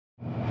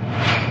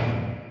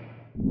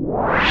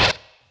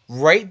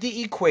Write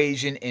the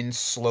equation in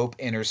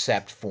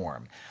slope-intercept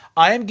form.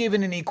 I am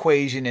given an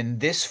equation in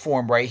this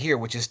form right here,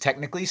 which is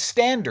technically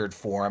standard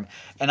form,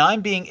 and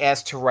I'm being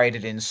asked to write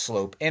it in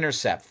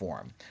slope-intercept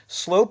form.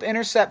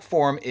 Slope-intercept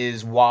form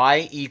is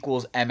y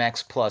equals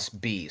mx plus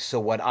b. So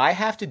what I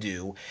have to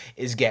do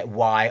is get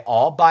y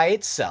all by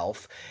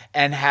itself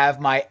and have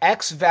my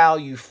x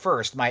value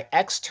first, my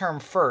x term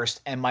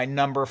first, and my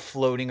number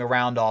floating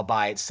around all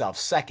by itself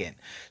second.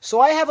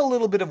 So I have a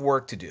little bit of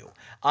work to do.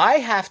 I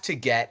have to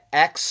get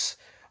x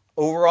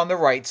over on the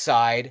right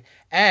side,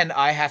 and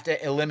I have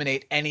to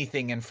eliminate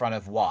anything in front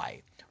of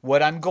y.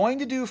 What I'm going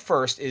to do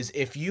first is,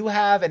 if you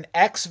have an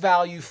x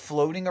value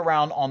floating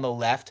around on the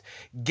left,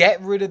 get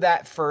rid of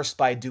that first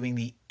by doing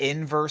the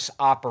inverse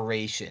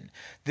operation.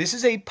 This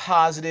is a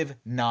positive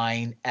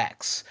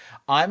 9x.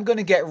 I'm going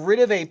to get rid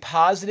of a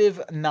positive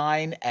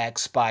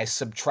 9x by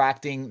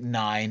subtracting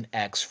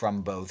 9x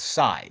from both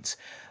sides.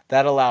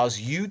 That allows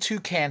you to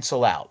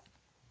cancel out.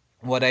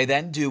 What I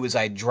then do is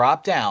I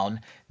drop down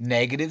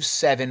negative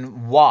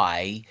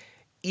 7y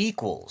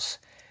equals.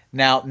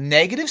 Now,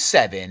 negative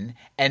 7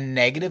 and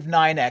negative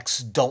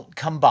 9x don't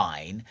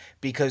combine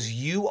because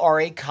you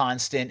are a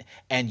constant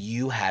and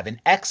you have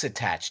an x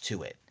attached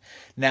to it.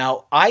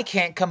 Now, I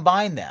can't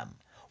combine them.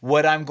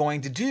 What I'm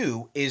going to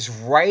do is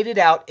write it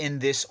out in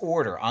this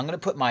order. I'm going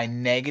to put my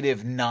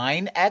negative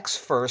 9x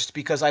first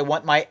because I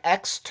want my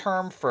x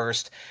term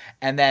first,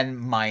 and then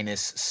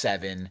minus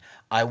 7.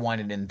 I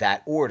want it in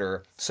that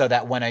order so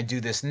that when I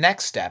do this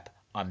next step,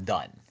 I'm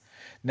done.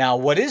 Now,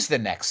 what is the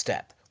next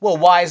step? Well,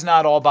 y is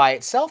not all by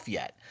itself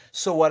yet.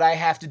 So what I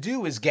have to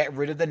do is get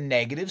rid of the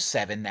negative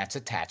 7 that's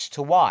attached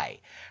to y.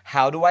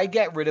 How do I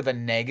get rid of a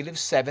negative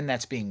 7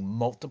 that's being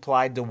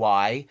multiplied to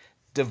y?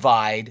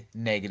 Divide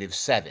negative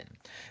 7.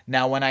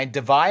 Now, when I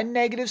divide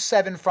negative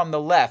 7 from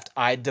the left,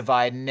 I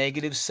divide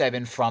negative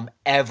 7 from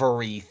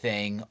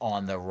everything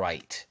on the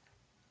right.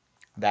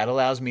 That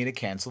allows me to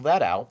cancel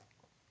that out.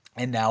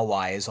 And now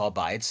y is all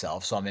by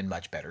itself, so I'm in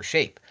much better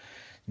shape.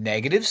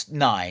 Negative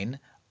 9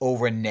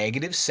 over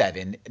negative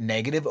 7,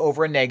 negative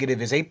over a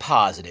negative is a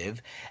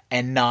positive,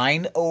 and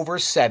 9 over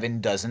 7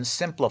 doesn't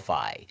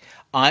simplify.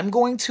 I'm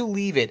going to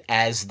leave it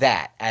as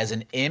that, as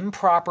an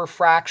improper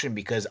fraction,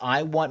 because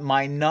I want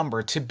my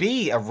number to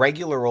be a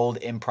regular old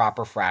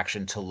improper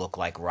fraction to look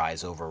like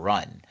rise over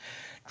run.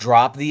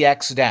 Drop the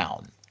x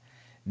down.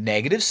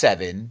 Negative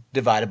 7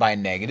 divided by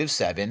negative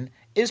 7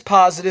 is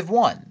positive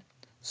 1.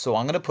 So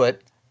I'm going to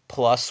put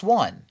plus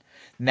 1.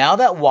 Now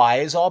that y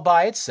is all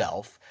by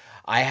itself,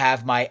 I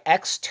have my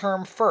x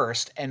term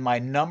first and my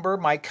number,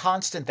 my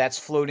constant that's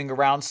floating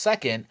around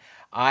second.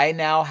 I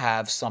now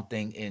have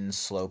something in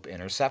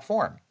slope-intercept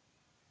form.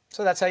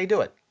 So that's how you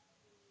do it.